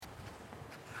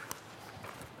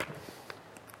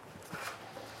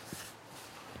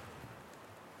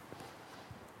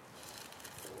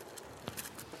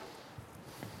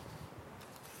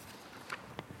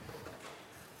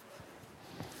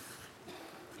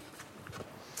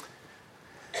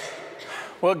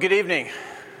Well, good evening.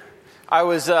 I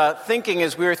was thinking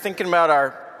as we were thinking about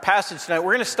our passage tonight,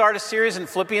 we're going to start a series in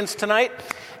Philippians tonight,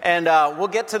 and we'll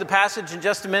get to the passage in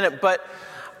just a minute. But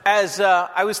as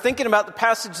I was thinking about the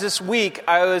passage this week,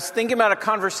 I was thinking about a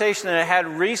conversation that I had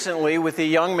recently with a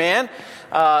young man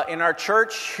in our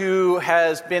church who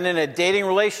has been in a dating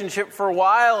relationship for a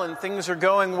while, and things are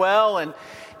going well, and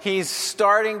he's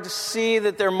starting to see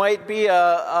that there might be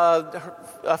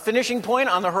a finishing point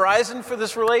on the horizon for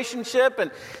this relationship,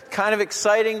 and kind of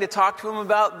exciting to talk to him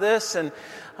about this. And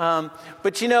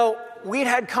but you know, we'd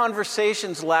had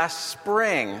conversations last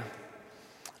spring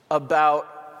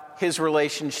about his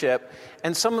relationship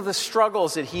and some of the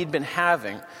struggles that he'd been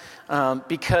having,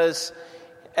 because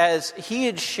as he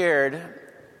had shared,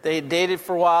 they had dated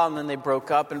for a while and then they broke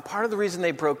up. And part of the reason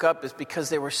they broke up is because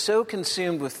they were so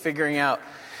consumed with figuring out,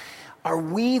 are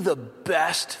we the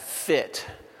best fit?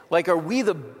 Like, are we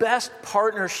the best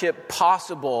partnership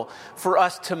possible for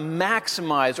us to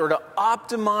maximize or to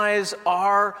optimize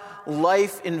our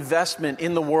life investment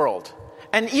in the world?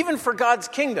 And even for God's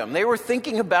kingdom, they were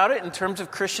thinking about it in terms of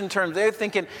Christian terms. They were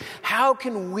thinking, how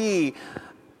can we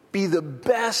be the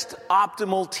best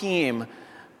optimal team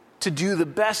to do the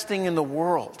best thing in the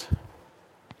world?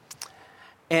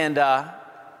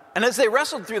 And as they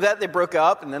wrestled through that, they broke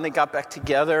up, and then they got back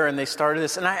together, and they started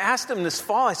this. And I asked him this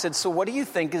fall, I said, so what do you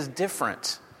think is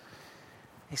different?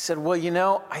 He said, well, you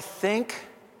know, I think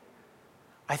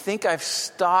I've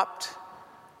stopped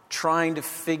trying to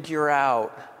figure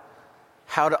out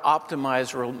how to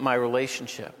optimize my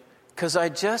relationship, because I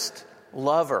just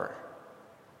love her.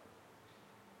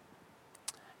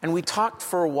 And we talked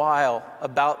for a while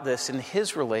about this in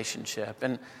his relationship.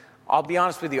 And I'll be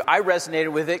honest with you, I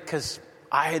resonated with it because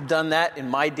I had done that in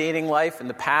my dating life in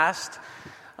the past.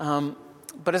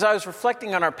 But as I was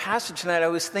reflecting on our passage tonight, I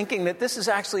was thinking that this is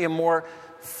actually a more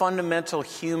fundamental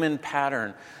human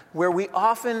pattern where we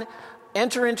often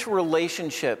enter into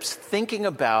relationships thinking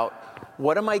about,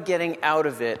 what am I getting out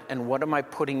of it and what am I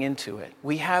putting into it?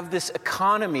 We have this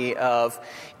economy of,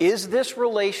 is this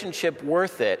relationship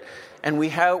worth it? And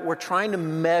we're trying to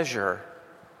measure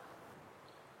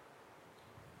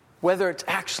whether it's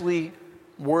actually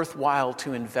worthwhile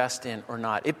to invest in or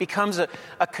not. It becomes a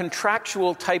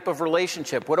contractual type of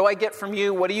relationship. What do I get from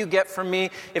you? What do you get from me?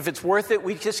 If it's worth it,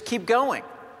 we just keep going.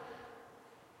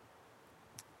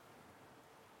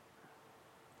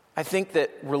 I think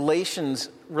that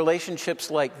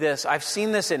relationships like this, I've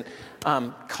seen this in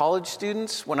college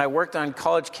students when I worked on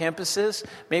college campuses.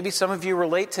 Maybe some of you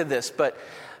relate to this, but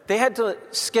they had to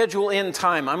schedule in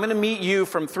time. I'm going to meet you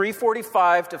from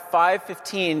 3:45 to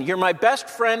 5:15. You're my best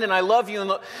friend and I love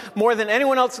you more than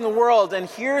anyone else in the world. And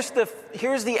here's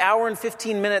the hour and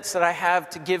 15 minutes that I have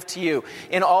to give to you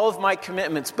in all of my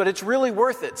commitments. But it's really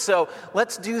worth it. So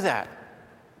let's do that.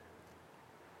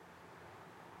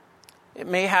 It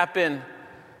may happen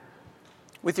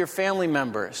with your family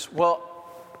members. Well,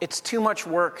 it's too much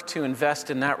work to invest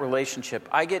in that relationship.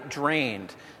 I get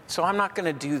drained, so I'm not going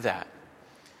to do that.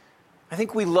 I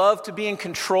think we love to be in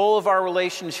control of our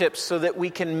relationships so that we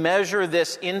can measure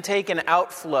this intake and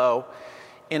outflow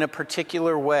in a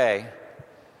particular way.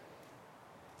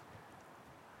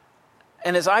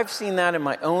 And as I've seen that in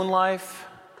my own life,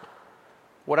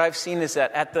 what I've seen is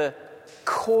that at the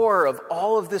core of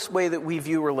all of this way that we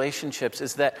view relationships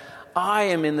is that I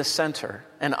am in the center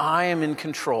and I am in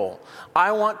control.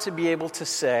 I want to be able to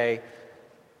say,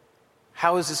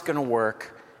 how is this going to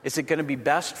work? Is it going to be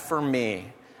best for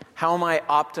me? How am I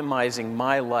optimizing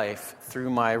my life through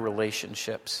my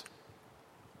relationships?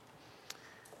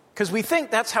 Because we think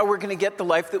that's how we're going to get the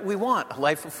life that we want. A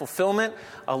life of fulfillment,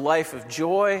 a life of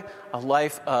joy, a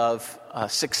life of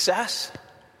success.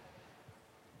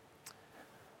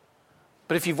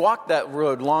 But if you've walked that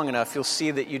road long enough, you'll see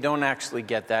that you don't actually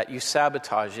get that. You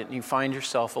sabotage it and you find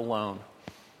yourself alone.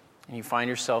 And you find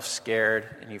yourself scared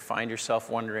and you find yourself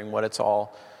wondering what it's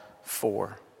all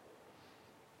for.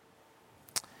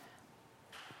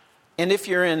 And if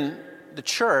you're in the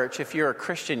church, if you're a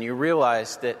Christian, you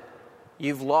realize that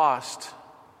you've lost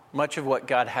much of what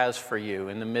God has for you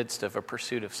in the midst of a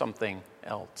pursuit of something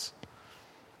else.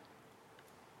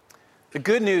 The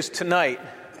good news tonight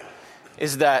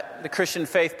is that the Christian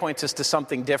faith points us to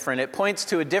something different. It points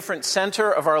to a different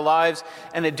center of our lives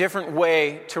and a different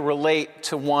way to relate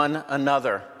to one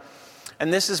another.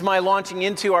 And this is my launching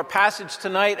into our passage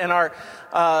tonight and our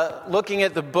looking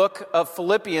at the book of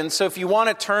Philippians. So if you want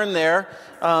to turn there,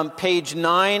 page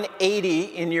 980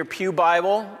 in your pew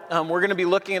Bible, we're going to be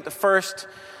looking at the first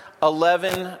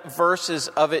 11 verses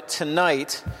of it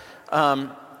tonight.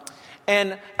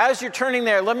 And as you're turning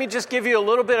there, let me just give you a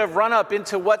little bit of run-up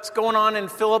into what's going on in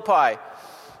Philippi.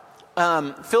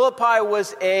 Philippi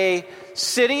was a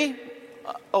city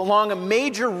along a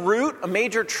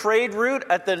major trade route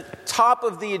at the top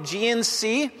of the Aegean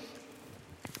Sea.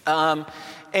 And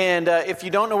if you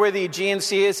don't know where the Aegean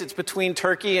Sea is, it's between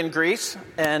Turkey and Greece.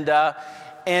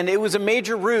 And it was a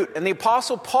major route. And the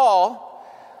Apostle Paul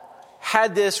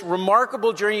had this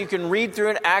remarkable journey. You can read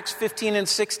through it, Acts 15 and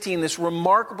 16, this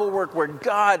remarkable work where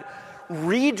God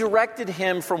redirected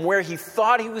him from where he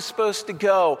thought he was supposed to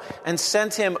go and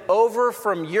sent him over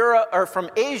from Europe, or from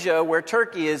Asia, where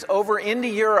Turkey is, over into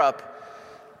Europe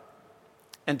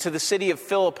and to the city of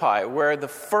Philippi, where the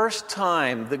first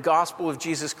time the gospel of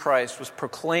Jesus Christ was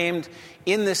proclaimed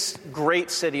in this great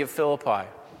city of Philippi.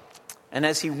 And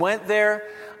as he went there,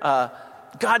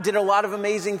 God did a lot of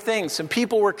amazing things. Some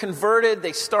people were converted.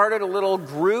 They started a little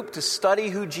group to study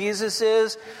who Jesus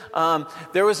is.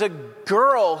 There was a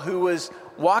girl who was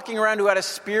walking around who had a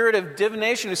spirit of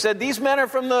divination who said, "These men are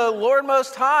from the Lord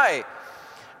Most High."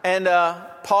 And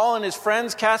Paul and his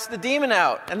friends cast the demon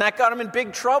out. And that got him in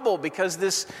big trouble because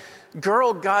this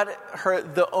girl got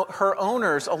her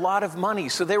owners a lot of money.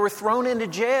 So they were thrown into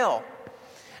jail.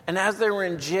 And as they were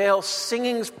in jail,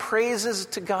 singing praises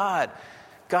to God,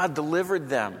 God delivered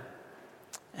them.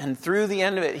 And through the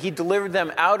end of it, he delivered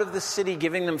them out of the city,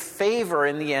 giving them favor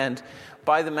in the end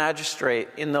by the magistrate,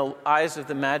 in the eyes of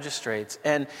the magistrates.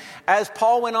 And as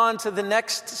Paul went on to the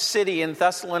next city in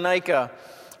Thessalonica,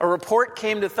 a report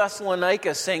came to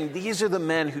Thessalonica saying, "These are the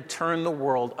men who turned the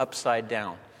world upside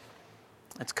down."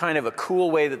 It's kind of a cool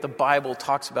way that the Bible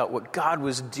talks about what God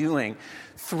was doing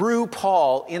through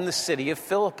Paul in the city of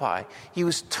Philippi. He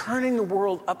was turning the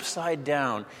world upside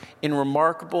down in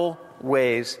remarkable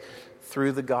ways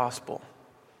through the gospel.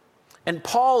 And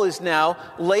Paul is now,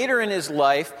 later in his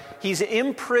life, he's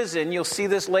in prison. You'll see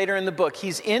this later in the book.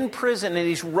 He's in prison and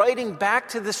he's writing back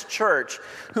to this church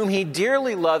whom he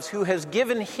dearly loves, who has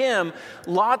given him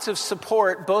lots of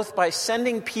support, both by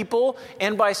sending people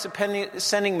and by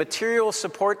sending material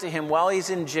support to him while he's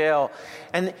in jail.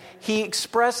 And he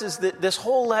expresses that this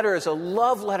whole letter is a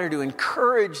love letter to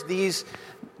encourage these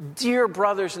dear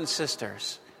brothers and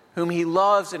sisters whom he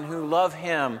loves and who love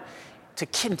him to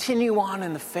continue on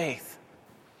in the faith.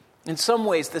 In some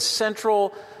ways, the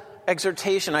central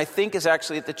exhortation, I think, is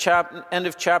actually at the end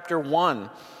of chapter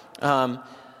 1.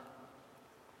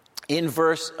 In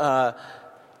verse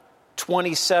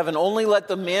 27, "Only let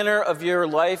the manner of your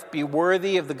life be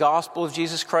worthy of the gospel of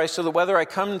Jesus Christ, so that whether I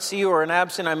come and see you or am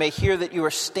absent, I may hear that you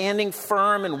are standing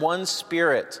firm in one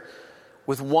spirit,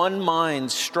 with one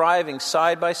mind, striving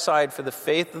side by side for the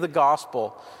faith of the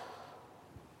gospel."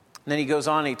 And then he goes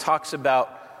on and he talks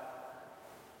about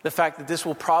the fact that this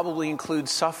will probably include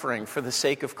suffering for the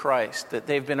sake of Christ, that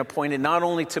they've been appointed not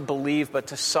only to believe, but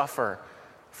to suffer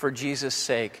for Jesus'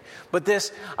 sake. But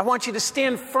this, I want you to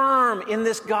stand firm in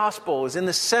this gospel, is in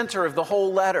the center of the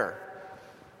whole letter.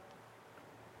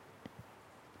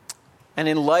 And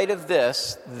in light of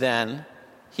this, then,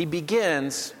 he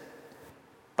begins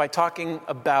by talking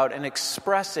about and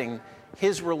expressing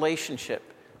his relationship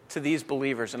to these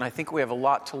believers. And I think we have a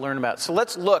lot to learn about. So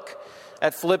let's look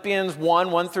at Philippians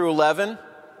 1 through 11.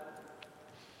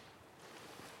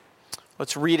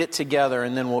 Let's read it together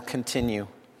and then we'll continue.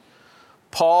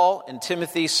 "Paul and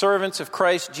Timothy, servants of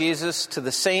Christ Jesus, to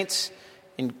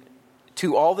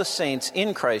all the saints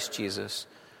in Christ Jesus,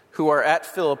 who are at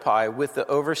Philippi with the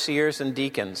overseers and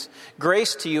deacons.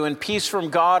 Grace to you and peace from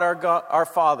God our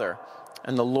Father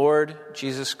and the Lord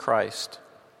Jesus Christ.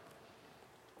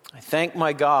 I thank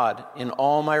my God in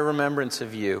all my remembrance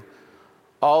of you,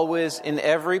 always in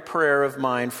every prayer of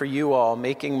mine for you all,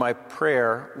 making my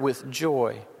prayer with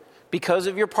joy, because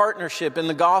of your partnership in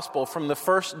the gospel from the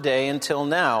first day until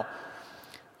now.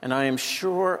 And I am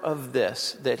sure of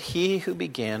this, that he who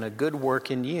began a good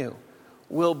work in you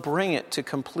will bring it to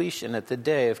completion at the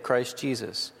day of Christ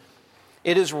Jesus.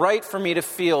 It is right for me to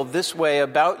feel this way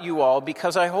about you all,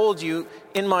 because I hold you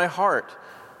in my heart.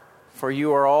 For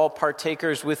you are all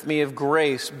partakers with me of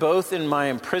grace, both in my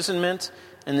imprisonment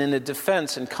and in the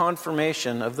defense and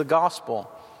confirmation of the gospel.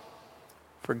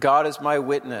 For God is my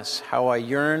witness, how I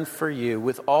yearn for you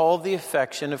with all the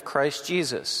affection of Christ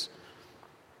Jesus.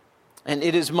 And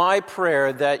it is my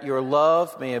prayer that your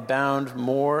love may abound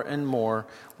more and more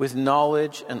with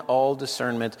knowledge and all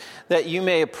discernment, so that you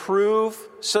may approve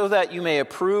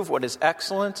what is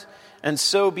excellent, and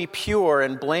so be pure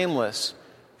and blameless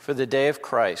for the day of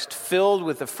Christ, filled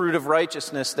with the fruit of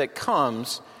righteousness that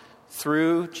comes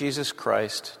through Jesus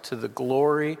Christ, to the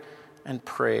glory and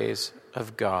praise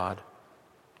of God.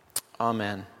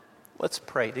 Amen. Let's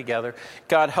pray together.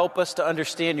 God, help us to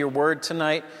understand your word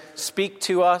tonight. Speak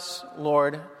to us,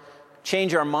 Lord.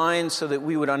 Change our minds so that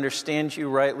we would understand you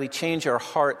rightly. Change our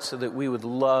hearts so that we would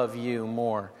love you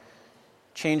more.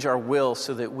 Change our will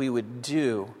so that we would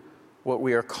do what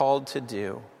we are called to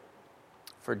do.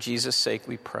 For Jesus' sake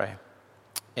we pray.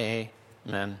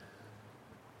 Amen.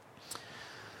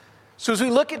 So as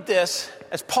we look at this,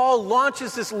 as Paul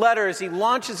launches this letter, as he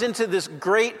launches into this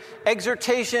great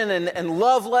exhortation and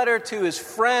love letter to his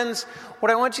friends,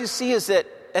 what I want you to see is that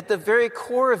at the very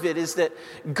core of it is that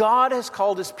God has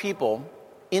called his people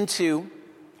into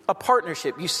a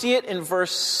partnership. You see it in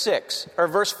verse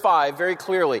 5 very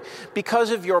clearly. Because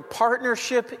of your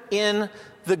partnership in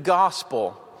the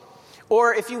gospel.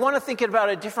 Or if you want to think about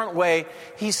it a different way,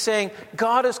 he's saying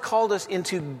God has called us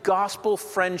into gospel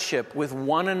friendship with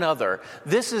one another.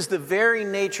 This is the very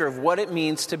nature of what it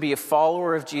means to be a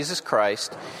follower of Jesus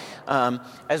Christ.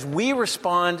 As we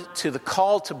respond to the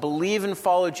call to believe and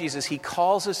follow Jesus, he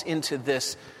calls us into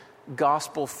this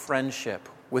gospel friendship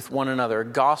with one another, a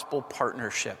gospel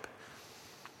partnership.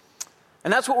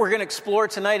 And that's what we're going to explore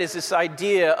tonight, is this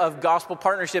idea of gospel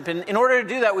partnership. And in order to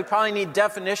do that, we probably need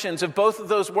definitions of both of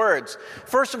those words.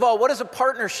 First of all, what is a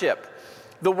partnership?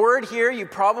 The word here, you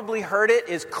probably heard it,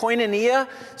 is koinonia.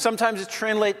 Sometimes it's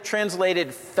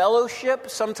translated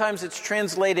fellowship. Sometimes it's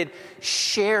translated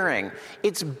sharing.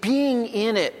 It's being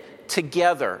in it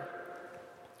together,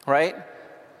 right?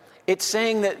 It's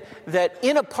saying that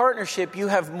in a partnership, you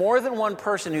have more than one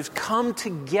person who's come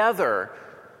together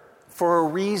for a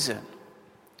reason.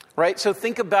 Right? So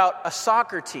think about a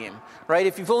soccer team, right?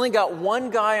 If you've only got one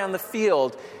guy on the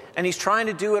field and he's trying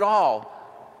to do it all,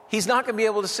 he's not going to be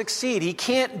able to succeed. He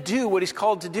can't do what he's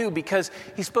called to do because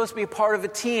he's supposed to be a part of a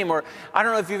team. Or I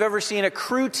don't know if you've ever seen a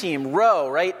crew team row,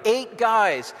 right? 8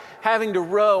 guys having to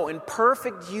row in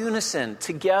perfect unison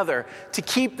together to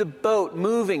keep the boat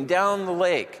moving down the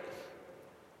lake.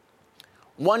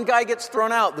 One guy gets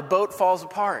thrown out, the boat falls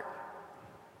apart.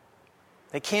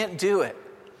 They can't do it.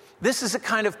 This is a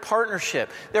kind of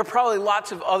partnership. There are probably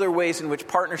lots of other ways in which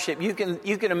partnership, you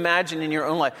can imagine in your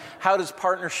own life, how does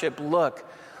partnership look?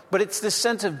 But it's this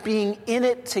sense of being in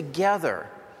it together.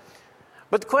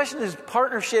 But the question is,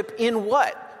 partnership in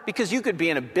what? Because you could be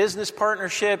in a business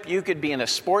partnership, you could be in a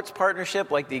sports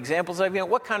partnership, like the examples I've given.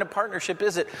 What kind of partnership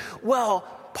is it? Well,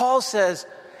 Paul says,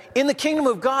 in the kingdom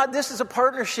of God, this is a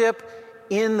partnership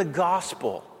in the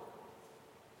gospel.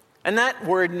 And that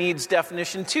word needs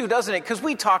definition too, doesn't it? Because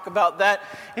we talk about that.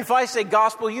 If I say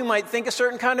gospel, you might think a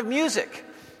certain kind of music,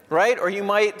 right? Or you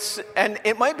might, and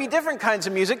it might be different kinds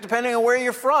of music depending on where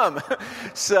you're from.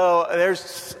 So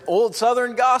there's old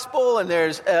Southern gospel and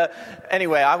there's,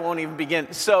 anyway, I won't even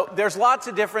begin. So there's lots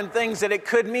of different things that it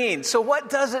could mean. So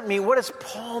what does it mean? What does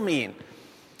Paul mean?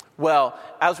 Well,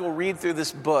 as we'll read through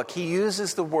this book, he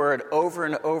uses the word over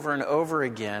and over and over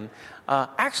again.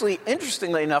 Actually,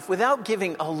 interestingly enough, without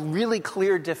giving a really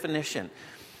clear definition.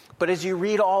 But as you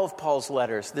read all of Paul's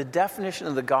letters, the definition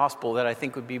of the gospel that I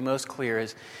think would be most clear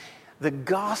is the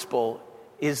gospel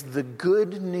is the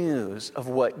good news of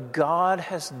what God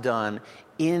has done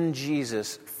in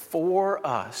Jesus for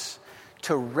us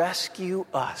to rescue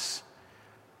us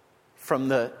from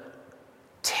the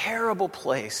terrible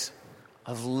place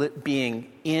of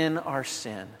being in our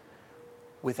sin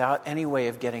without any way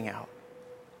of getting out.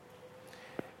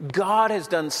 God has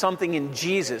done something in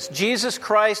Jesus. Jesus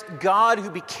Christ, God who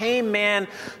became man,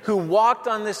 who walked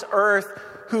on this earth,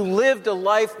 who lived a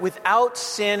life without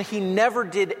sin. He never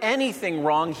did anything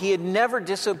wrong. He had never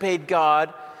disobeyed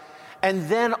God. And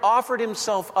then offered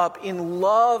himself up in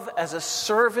love as a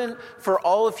servant for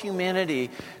all of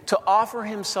humanity, to offer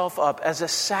himself up as a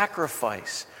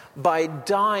sacrifice by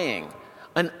dying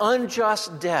an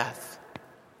unjust death.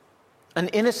 An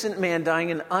innocent man dying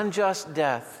an unjust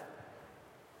death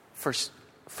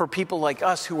for people like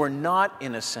us who are not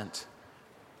innocent.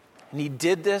 And he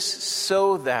did this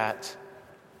so that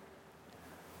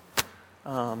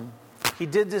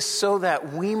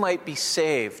we might be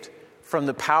saved from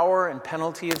the power and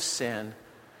penalty of sin,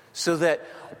 so that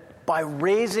by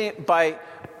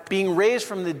being raised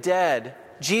from the dead,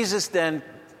 Jesus then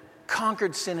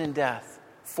conquered sin and death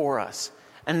for us.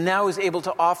 And now is able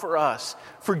to offer us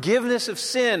forgiveness of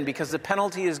sin because the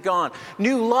penalty is gone.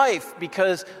 New life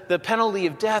because the penalty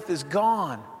of death is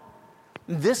gone.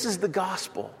 This is the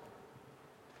gospel.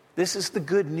 This is the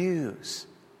good news.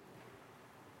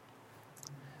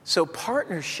 So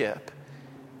partnership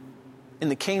in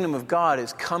the kingdom of God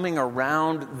is coming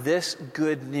around this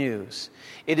good news.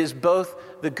 It is both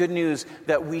the good news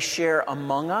that we share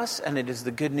among us, and it is the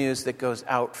good news that goes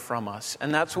out from us.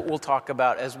 And that's what we'll talk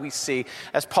about as we see,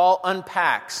 as Paul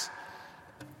unpacks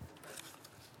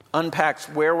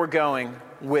where we're going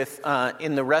with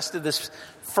in the rest of this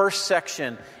first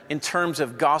section in terms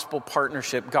of gospel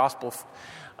partnership, gospel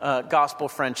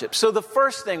friendship. So the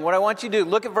first thing, what I want you to do,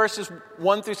 look at verses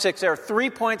 1 through 6. There are 3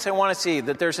 points I want to see.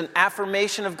 That there's an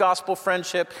affirmation of gospel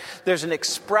friendship, there's an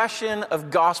expression of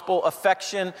gospel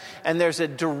affection, and there's a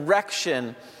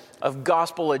direction of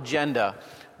gospel agenda.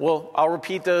 Well, I'll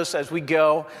repeat those as we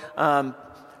go.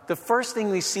 The first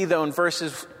thing we see, though, in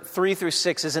verses 3 through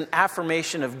 6 is an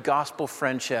affirmation of gospel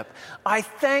friendship. I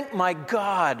thank my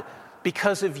God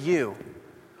because of you.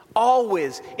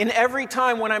 Always, in every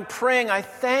time when I'm praying, I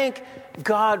thank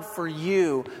God for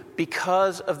you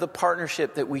because of the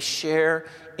partnership that we share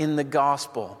in the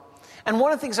gospel. And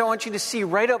one of the things I want you to see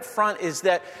right up front is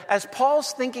that as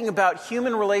Paul's thinking about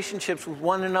human relationships with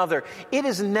one another, it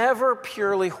is never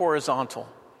purely horizontal.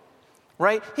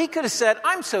 Right? He could have said,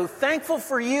 I'm so thankful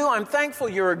for you. I'm thankful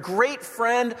you're a great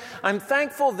friend. I'm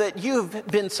thankful that you've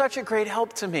been such a great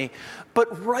help to me.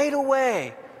 But right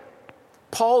away,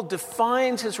 Paul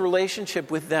defines his relationship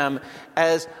with them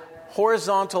as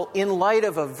horizontal in light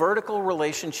of a vertical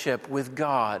relationship with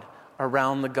God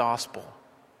around the gospel.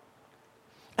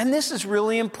 And this is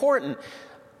really important.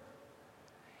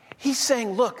 He's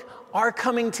saying, look, our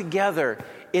coming together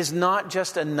is not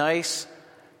just a nice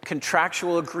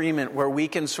contractual agreement where we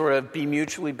can sort of be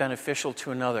mutually beneficial to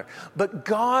another. But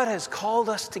God has called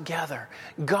us together.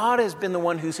 God has been the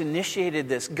one who's initiated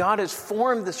this. God has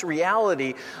formed this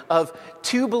reality of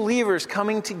two believers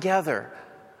coming together,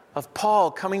 of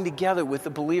Paul coming together with the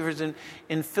believers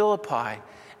in Philippi.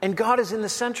 And God is in the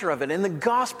center of it. And the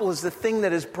gospel is the thing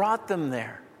that has brought them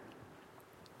there.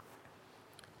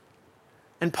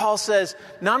 And Paul says,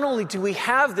 not only do we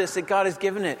have this that God has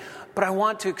given it, but I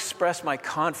want to express my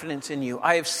confidence in you.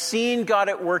 I have seen God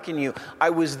at work in you.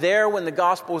 I was there when the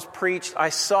gospel was preached. I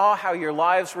saw how your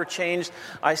lives were changed.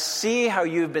 I see how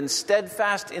you have been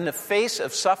steadfast in the face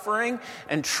of suffering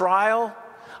and trial.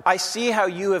 I see how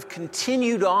you have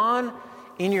continued on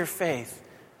in your faith.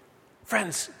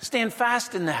 Friends, stand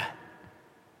fast in that.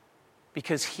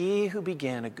 Because he who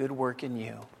began a good work in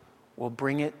you will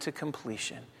bring it to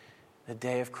completion the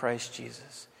day of Christ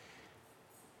Jesus.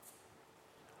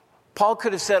 Paul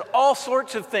could have said all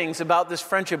sorts of things about this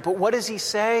friendship, but what does he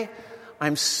say?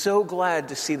 I'm so glad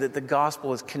to see that the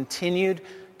gospel has continued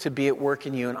to be at work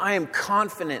in you. And I am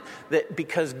confident that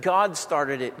because God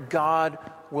started it, God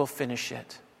will finish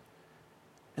it.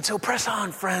 And so press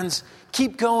on, friends.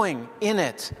 Keep going in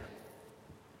it.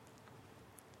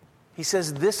 He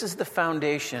says this is the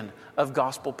foundation of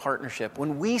gospel partnership.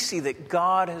 When we see that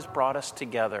God has brought us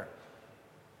together.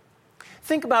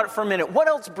 Think about it for a minute. What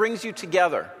else brings you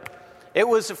together? It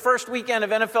was the first weekend of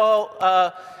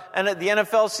NFL and the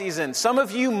NFL season. Some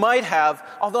of you might have,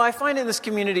 although I find in this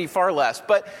community far less,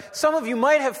 but some of you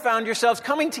might have found yourselves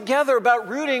coming together about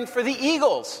rooting for the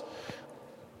Eagles.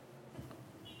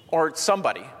 Or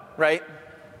somebody, right?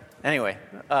 Anyway,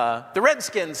 the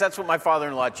Redskins, that's what my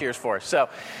father-in-law cheers for. So,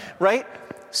 right?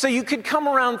 So you could come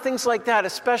around things like that, a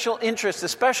special interest, a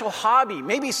special hobby.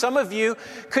 Maybe some of you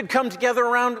could come together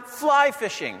around fly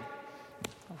fishing,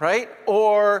 right?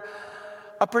 Or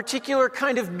a particular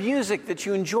kind of music that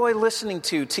you enjoy listening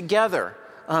to together.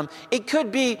 It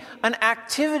could be an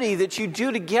activity that you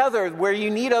do together where you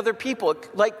need other people,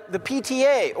 like the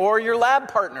PTA or your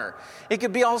lab partner. It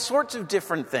could be all sorts of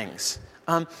different things.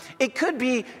 It could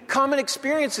be common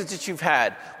experiences that you've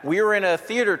had. We were in a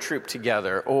theater troupe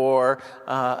together, or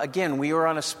again, we were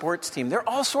on a sports team. There are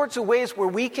all sorts of ways where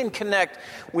we can connect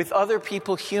with other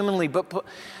people humanly. But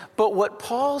what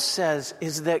Paul says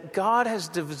is that God has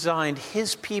designed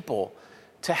his people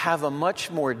to have a much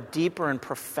more deeper and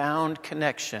profound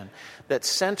connection that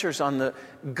centers on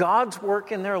God's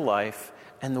work in their life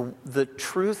and the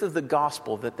truth of the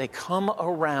gospel that they come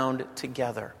around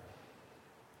together.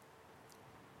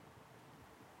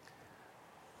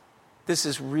 This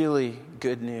is really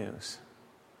good news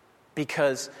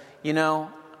because,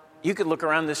 you could look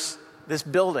around this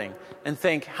building and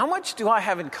think, how much do I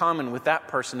have in common with that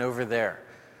person over there?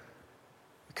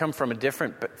 We come from a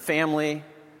different family,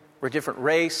 we're a different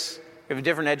race, we have a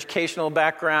different educational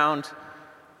background,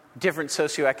 different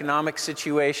socioeconomic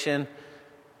situation.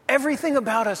 Everything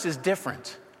about us is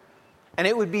different. And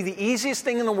it would be the easiest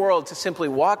thing in the world to simply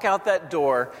walk out that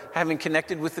door having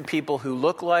connected with the people who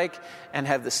look like and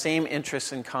have the same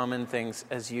interests and common things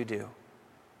as you do.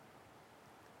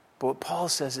 But what Paul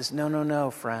says is, no,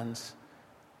 friends.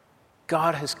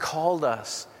 God has called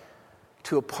us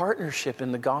to a partnership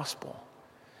in the gospel.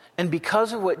 And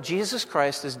because of what Jesus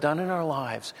Christ has done in our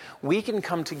lives, we can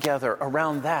come together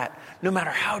around that no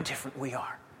matter how different we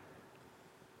are.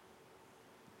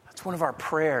 That's one of our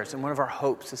prayers and one of our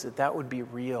hopes is that would be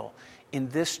real in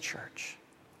this church.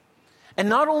 And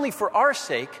not only for our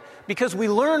sake, because we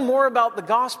learn more about the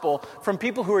gospel from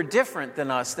people who are different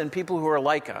than us than people who are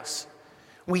like us.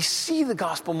 We see the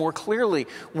gospel more clearly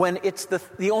when it's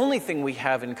the only thing we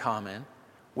have in common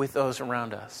with those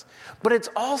around us. But it's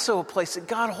also a place that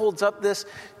God holds up this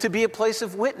to be a place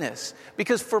of witness.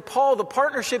 Because for Paul, the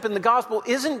partnership in the gospel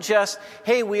isn't just,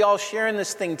 hey, we all share in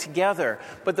this thing together.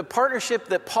 But the partnership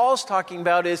that Paul's talking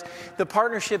about is the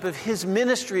partnership of his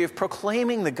ministry of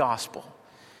proclaiming the gospel.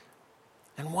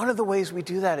 And one of the ways we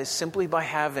do that is simply by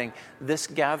having this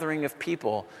gathering of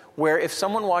people where if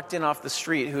someone walked in off the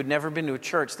street who had never been to a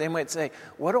church, they might say,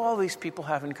 what do all these people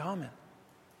have in common?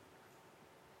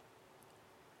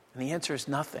 And the answer is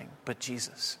nothing but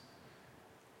Jesus.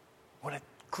 What a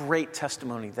great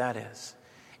testimony that is.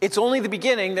 It's only the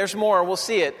beginning. There's more. We'll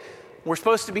see it. We're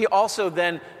supposed to be also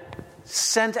then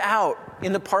sent out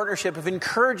in the partnership of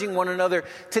encouraging one another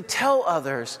to tell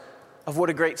others of what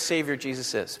a great Savior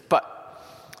Jesus is. But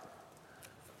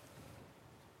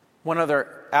one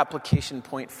other application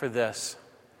point for this.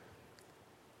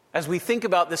 As we think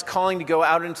about this calling to go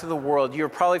out into the world, you're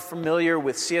probably familiar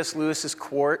with C.S. Lewis's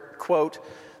quote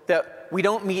that we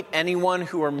don't meet anyone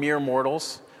who are mere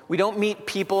mortals. We don't meet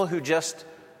people who just,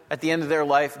 at the end of their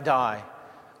life, die.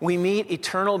 We meet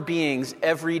eternal beings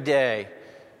every day.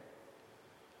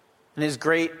 In his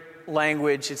great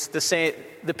language, it's the same,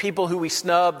 the people who we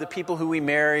snub, the people who we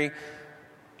marry,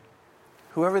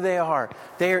 whoever they are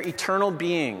eternal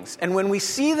beings. And when we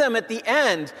see them at the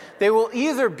end, they will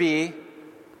either be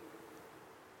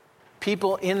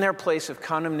people in their place of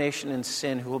condemnation and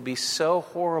sin who will be so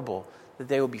horrible that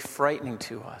they will be frightening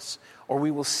to us. Or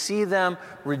we will see them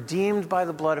redeemed by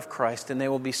the blood of Christ, and they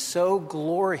will be so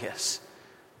glorious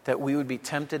that we would be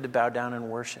tempted to bow down and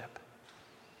worship.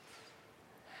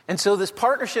 And so this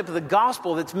partnership of the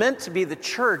gospel that's meant to be the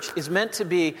church is meant to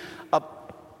be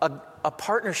a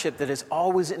partnership that is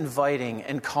always inviting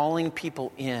and calling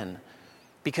people in.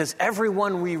 Because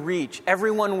everyone we reach,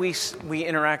 everyone we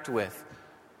interact with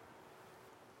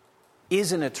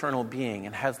is an eternal being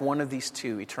and has one of these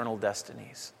two eternal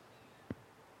destinies.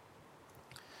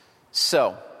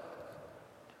 So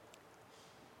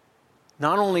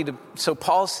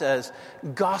Paul says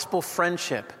gospel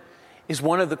friendship is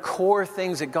one of the core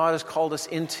things that God has called us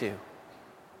into.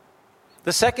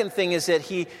 The second thing is that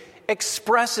he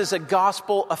expresses a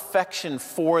gospel affection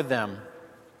for them.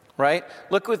 Right?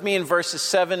 Look with me in verses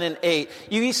 7 and 8.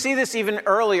 You see this even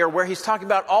earlier where he's talking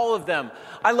about all of them.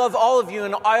 I love all of you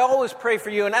and I always pray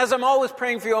for you. And as I'm always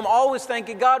praying for you, I'm always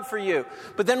thanking God for you.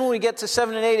 But then when we get to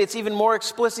 7 and 8, it's even more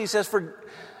explicit. He says,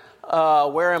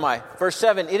 where am I? Verse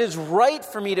 7, it is right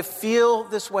for me to feel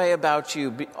this way about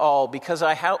you all because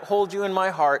I hold you in my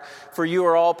heart, for you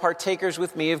are all partakers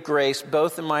with me of grace,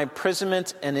 both in my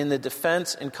imprisonment and in the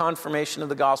defense and confirmation of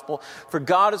the gospel. For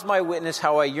God is my witness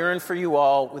how I yearn for you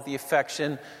all with the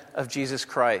affection of Jesus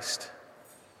Christ.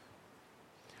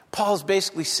 Paul's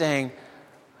basically saying,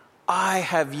 I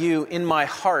have you in my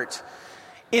heart.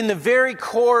 In the very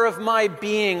core of my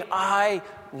being, I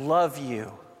love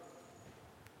you.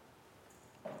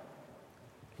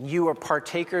 You are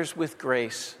partakers with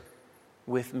grace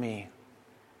with me.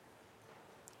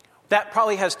 That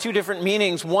probably has two different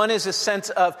meanings. One is a sense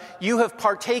of you have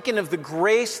partaken of the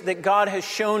grace that God has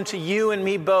shown to you and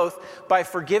me both by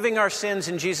forgiving our sins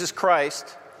in Jesus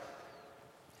Christ.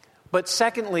 But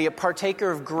secondly, a partaker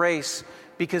of grace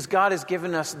because God has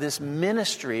given us this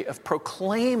ministry of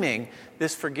proclaiming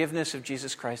this forgiveness of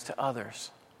Jesus Christ to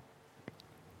others.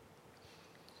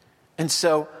 And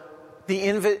so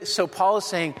Paul is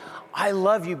saying, I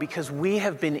love you because we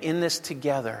have been in this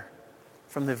together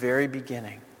from the very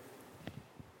beginning.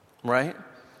 Right?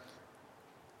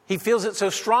 He feels it so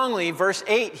strongly. Verse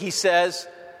 8, he says,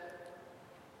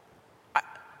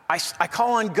 I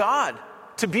call on God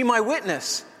to be my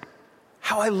witness.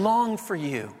 How I long for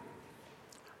you.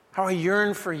 How I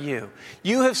yearn for you.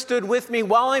 You have stood with me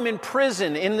while I'm in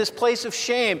prison in this place of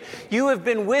shame. You have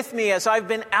been with me as I've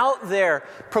been out there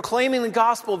proclaiming the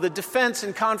gospel, the defense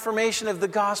and confirmation of the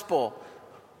gospel,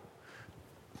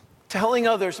 telling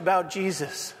others about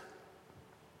Jesus.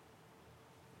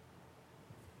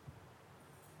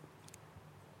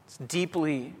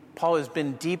 Paul has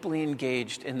been deeply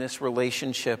engaged in this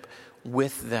relationship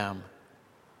with them.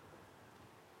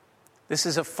 This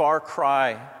is a far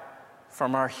cry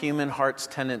from our human heart's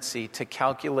tendency to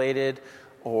calculated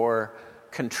or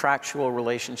contractual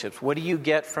relationships. What do you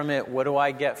get from it? What do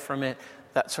I get from it?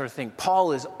 That sort of thing.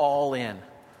 Paul is all in.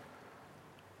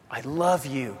 I love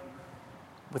you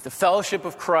with the fellowship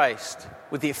of Christ,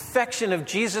 with the affection of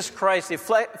Jesus Christ, the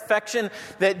affection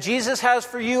that Jesus has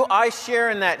for you. I share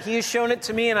in that. He has shown it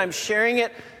to me and I'm sharing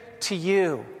it to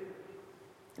you.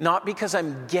 not because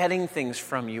I'm getting things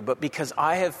from you, but because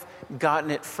I have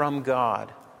gotten it from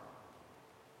God.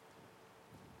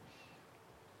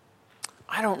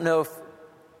 I don't know if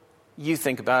you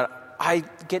think about it. I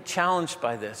get challenged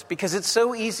by this because it's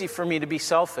so easy for me to be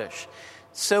selfish.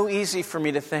 It's so easy for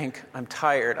me to think, I'm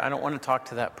tired. I don't want to talk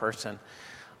to that person.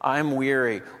 I'm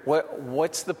weary.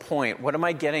 What's the point? What am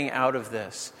I getting out of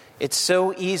this? It's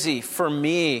so easy for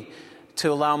me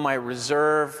to allow my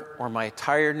reserve or my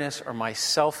tiredness or my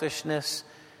selfishness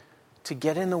to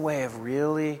get in the way of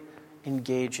really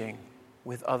engaging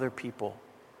with other people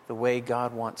the way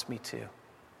God wants me to.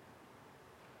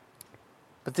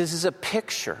 But this is a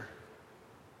picture.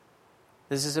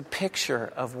 This is a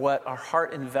picture of what our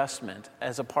heart investment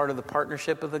as a part of the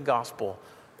partnership of the gospel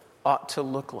ought to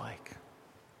look like.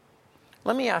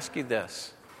 Let me ask you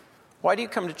this. Why do you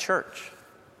come to church?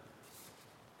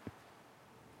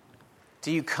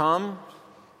 Do you come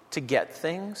to get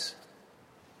things?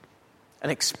 An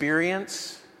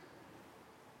experience?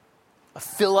 A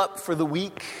fill up for the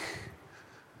week?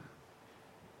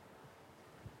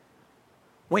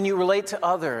 When you relate to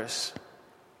others,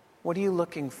 what are you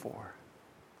looking for?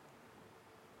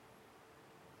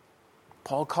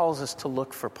 Paul calls us to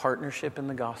look for partnership in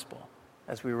the gospel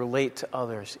as we relate to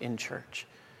others in church.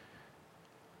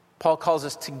 Paul calls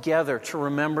us together to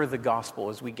remember the gospel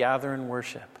as we gather and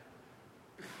worship.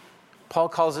 Paul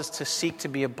calls us to seek to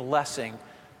be a blessing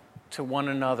to one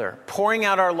another, pouring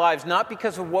out our lives not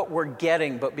because of what we're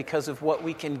getting, but because of what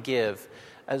we can give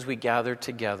as we gather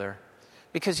together.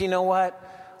 Because you know what?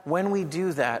 When we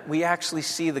do that, we actually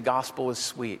see the gospel is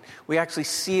sweet. We actually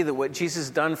see that what Jesus has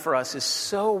done for us is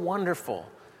so wonderful.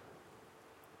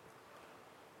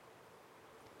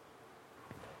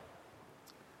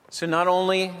 So not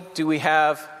only do we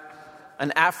have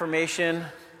an affirmation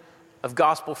of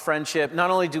gospel friendship, not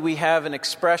only do we have an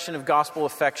expression of gospel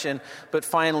affection, but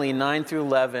finally, 9 through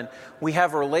 11, we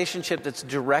have a relationship that's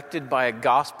directed by a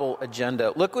gospel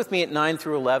agenda. Look with me at 9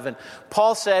 through 11.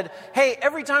 Paul said, hey,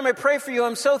 every time I pray for you,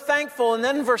 I'm so thankful. And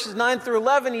then in verses 9 through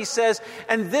 11, he says,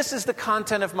 and this is the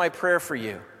content of my prayer for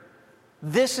you.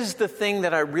 This is the thing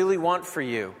that I really want for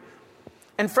you.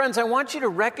 And friends, I want you to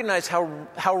recognize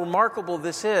how remarkable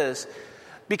this is.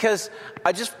 Because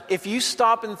if you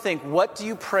stop and think, what do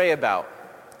you pray about?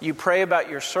 You pray about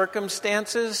your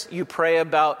circumstances. You pray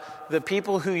about the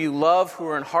people who you love who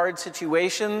are in hard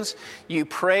situations. You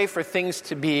pray for things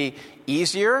to be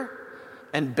easier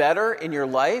and better in your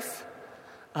life.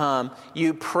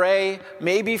 You pray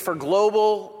maybe for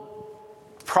global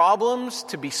problems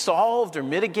to be solved or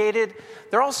mitigated.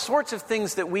 There are all sorts of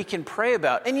things that we can pray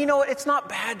about. And you know what? It's not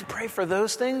bad to pray for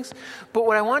those things. But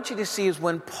what I want you to see is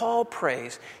when Paul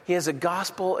prays, he has a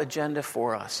gospel agenda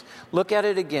for us. Look at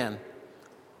it again.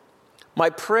 My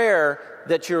prayer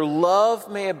that your love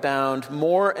may abound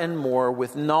more and more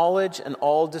with knowledge and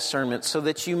all discernment, so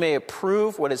that you may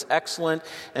approve what is excellent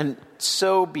and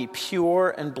so be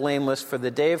pure and blameless for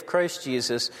the day of Christ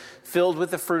Jesus, filled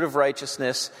with the fruit of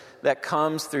righteousness that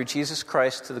comes through Jesus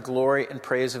Christ to the glory and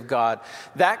praise of God.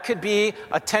 That could be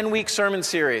a 10-week sermon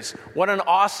series. What an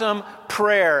awesome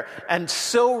prayer, and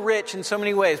so rich in so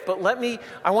many ways. But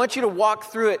I want you to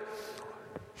walk through it.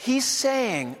 He's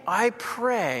saying, I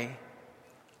pray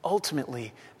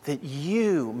ultimately that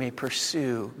you may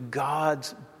pursue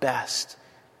God's best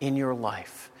in your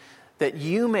life, that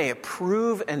you may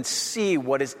approve and see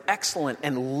what is excellent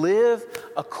and live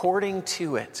according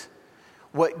to it.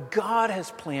 What God has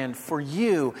planned for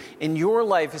you in your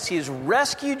life as He has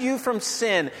rescued you from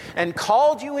sin and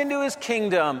called you into His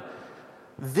kingdom,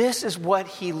 this is what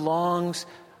He longs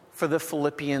for the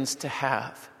Philippians to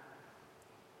have.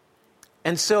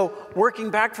 And so,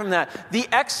 working back from that, the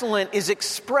excellent is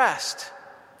expressed,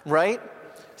 right,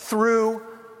 through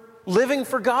living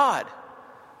for God.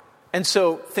 And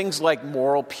so, things like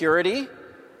moral purity,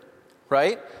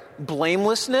 right,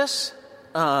 blamelessness,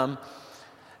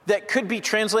 that could be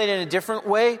translated in a different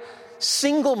way,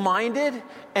 single-minded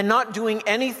and not doing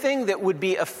anything that would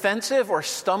be offensive or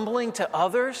stumbling to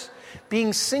others.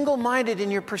 Being single-minded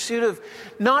in your pursuit of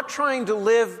not trying to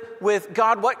live with,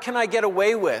 God, what can I get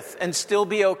away with and still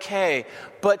be okay?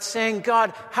 But saying,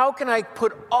 God, how can I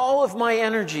put all of my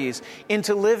energies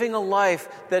into living a life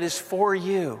that is for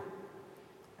you?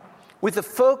 With the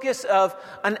focus of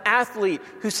an athlete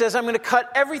who says, I'm going to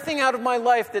cut everything out of my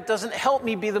life that doesn't help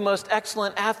me be the most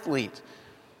excellent athlete.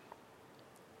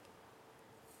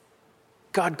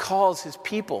 God calls His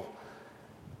people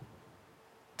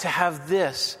to have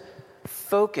this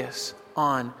focus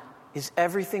on, is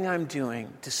everything I'm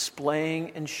doing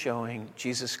displaying and showing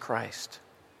Jesus Christ?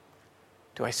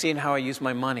 Do I see it in how I use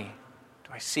my money?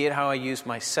 Do I see it how I use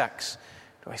my sex?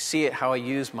 Do I see it how I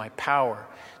use my power?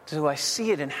 Do I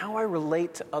see it in how I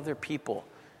relate to other people?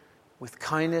 With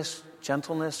kindness,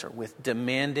 gentleness, or with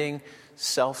demanding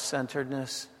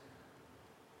self-centeredness?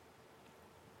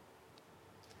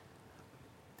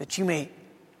 That you may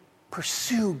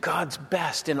pursue God's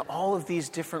best in all of these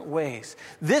different ways.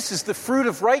 This is the fruit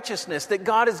of righteousness that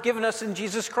God has given us in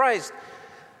Jesus Christ.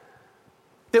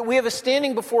 That we have a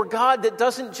standing before God that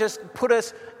doesn't just put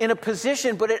us in a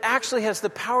position, but it actually has the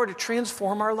power to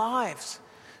transform our lives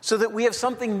so that we have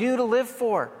something new to live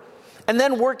for. And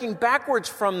then working backwards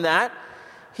from that,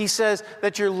 he says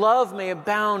that your love may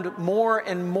abound more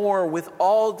and more with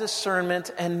all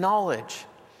discernment and knowledge.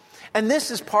 And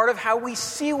this is part of how we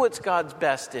see what God's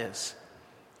best is,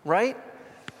 right?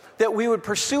 That we would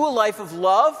pursue a life of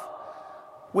love,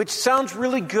 which sounds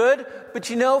really good, but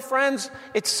you know, friends,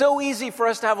 it's so easy for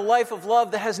us to have a life of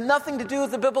love that has nothing to do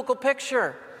with the biblical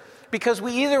picture. Because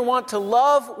we either want to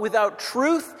love without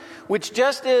truth, which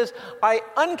just is, I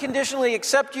unconditionally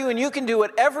accept you and you can do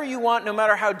whatever you want, no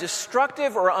matter how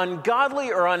destructive or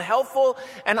ungodly or unhelpful,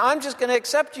 and I'm just going to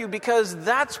accept you because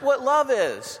that's what love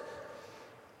is.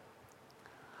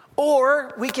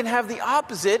 Or we can have the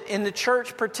opposite. In the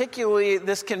church particularly,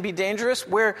 this can be dangerous,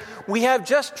 where we have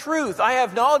just truth. I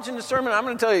have knowledge and discernment. I'm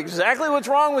going to tell you exactly what's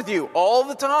wrong with you all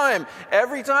the time.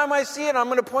 Every time I see it, I'm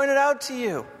going to point it out to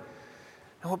you.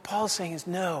 And what Paul's saying is,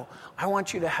 no, I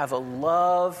want you to have a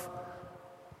love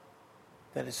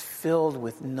that is filled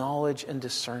with knowledge and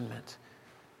discernment,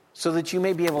 so that you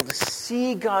may be able to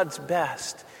see God's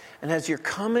best. And as you're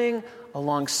coming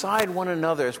alongside one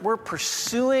another, as we're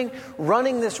pursuing,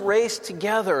 running this race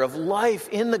together of life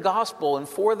in the gospel and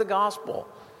for the gospel,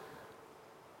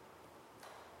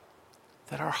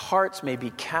 that our hearts may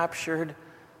be captured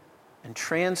and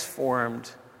transformed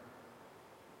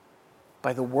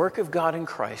by the work of God in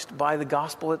Christ, by the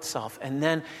gospel itself, and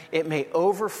then it may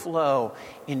overflow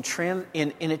in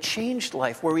a changed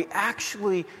life where we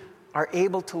actually are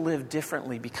able to live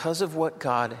differently because of what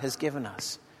God has given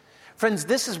us. Friends,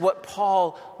 this is what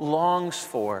Paul longs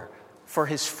for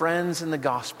his friends in the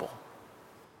gospel.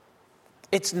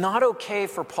 It's not okay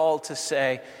for Paul to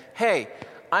say, hey,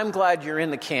 I'm glad you're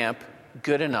in the camp,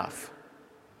 good enough.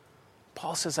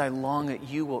 Paul says, I long that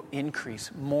you will increase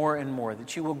more and more,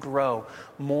 that you will grow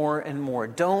more and more.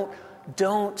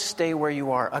 Don't stay where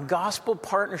you are. A gospel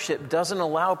partnership doesn't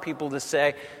allow people to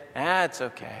say, it's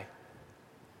okay.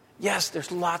 Yes,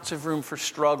 there's lots of room for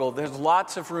struggle. There's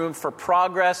lots of room for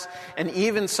progress and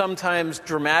even sometimes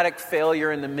dramatic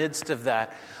failure in the midst of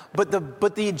that. But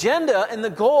the agenda and the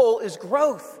goal is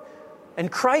growth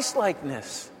and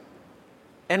Christ-likeness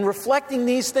and reflecting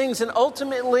these things and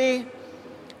ultimately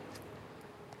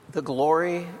the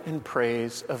glory and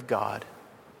praise of God.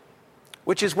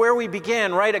 Which is where we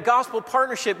begin, right? A gospel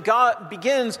partnership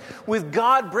begins with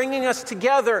God bringing us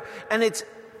together, and its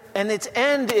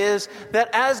end is that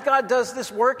as God does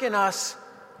this work in us,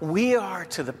 we are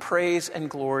to the praise and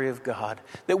glory of God.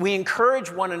 That we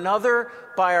encourage one another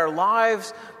by our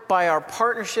lives, by our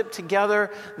partnership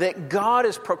together, that God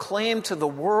is proclaimed to the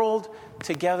world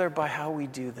together by how we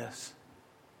do this.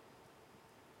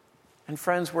 And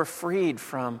friends, we're freed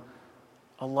from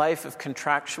a life of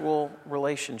contractual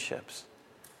relationships.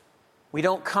 We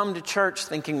don't come to church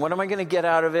thinking, what am I going to get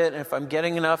out of it? And if I'm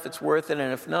getting enough, it's worth it.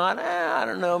 And if not, I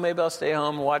don't know, maybe I'll stay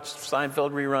home and watch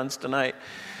Seinfeld reruns tonight.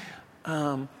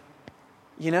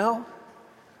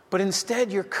 But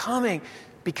instead you're coming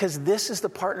because this is the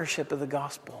partnership of the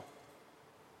gospel.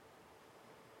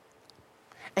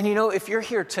 And if you're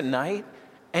here tonight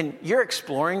and you're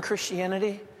exploring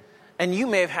Christianity, and you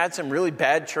may have had some really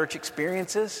bad church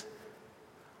experiences,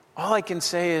 all I can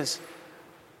say is,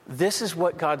 this is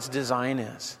what God's design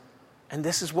is. And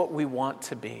this is what we want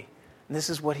to be. And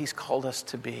this is what He's called us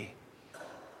to be.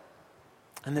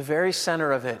 And the very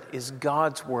center of it is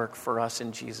God's work for us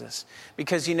in Jesus.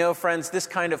 Because friends, this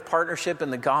kind of partnership in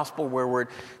the gospel where we're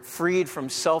freed from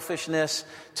selfishness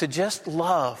to just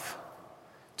love,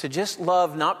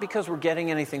 not because we're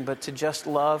getting anything, but to just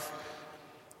love,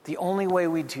 the only way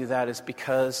we do that is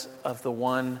because of the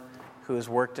one who has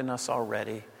worked in us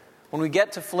already. When we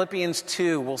get to Philippians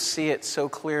 2, we'll see it so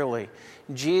clearly.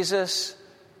 Jesus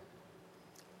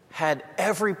had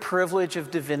every privilege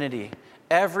of divinity,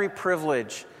 every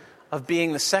privilege of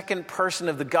being the second person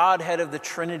of the Godhead of the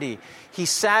Trinity. He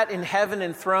sat in heaven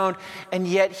enthroned, and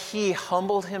yet He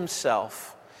humbled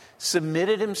Himself,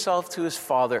 submitted Himself to His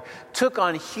Father, took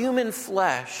on human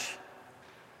flesh,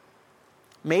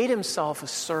 made Himself a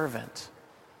servant,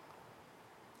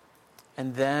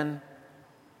 and then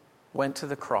went to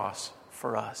the cross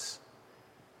for us.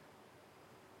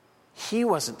 He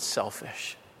wasn't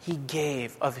selfish. He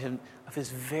gave of of his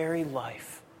very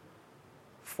life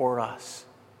for us.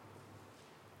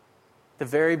 The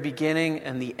very beginning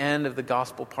and the end of the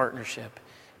gospel partnership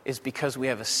is because we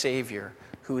have a Savior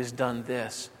who has done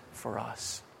this for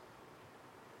us.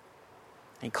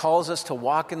 He calls us to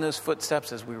walk in those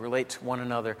footsteps as we relate to one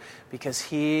another, because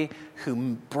he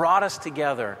who brought us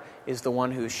together is the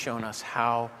one who has shown us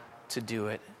how to do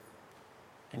it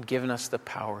and given us the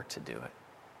power to do it.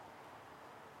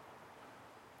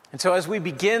 And so as we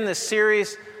begin this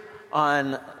series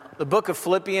on the book of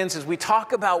Philippians, as we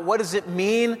talk about what does it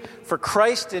mean for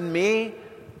Christ in me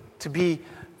to be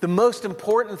the most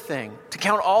important thing, to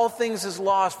count all things as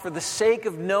lost for the sake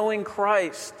of knowing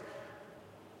Christ,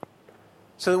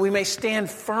 so that we may stand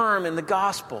firm in the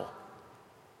gospel.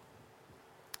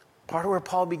 Part of where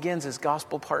Paul begins is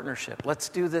gospel partnership. Let's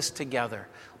do this together.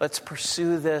 Let's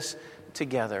pursue this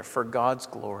together for God's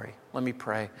glory. Let me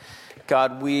pray.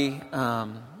 God, we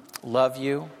love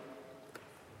you.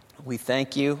 We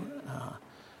thank you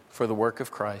for the work of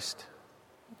Christ.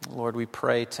 Lord, we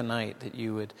pray tonight that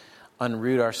you would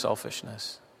unroot our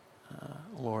selfishness,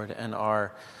 Lord, and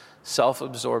our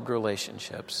self-absorbed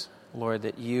relationships. Lord,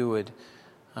 that you would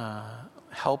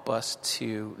help us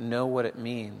to know what it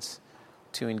means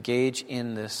to engage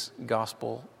in this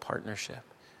gospel partnership.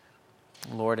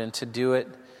 Lord, and to do it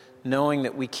knowing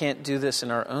that we can't do this in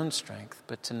our own strength,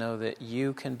 but to know that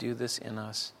you can do this in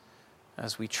us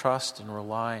as we trust and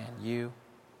rely on you.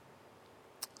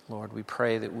 Lord, we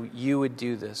pray that you would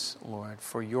do this, Lord,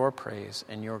 for your praise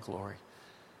and your glory.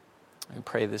 We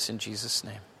pray this in Jesus'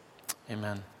 name.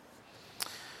 Amen.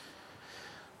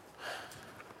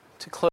 To close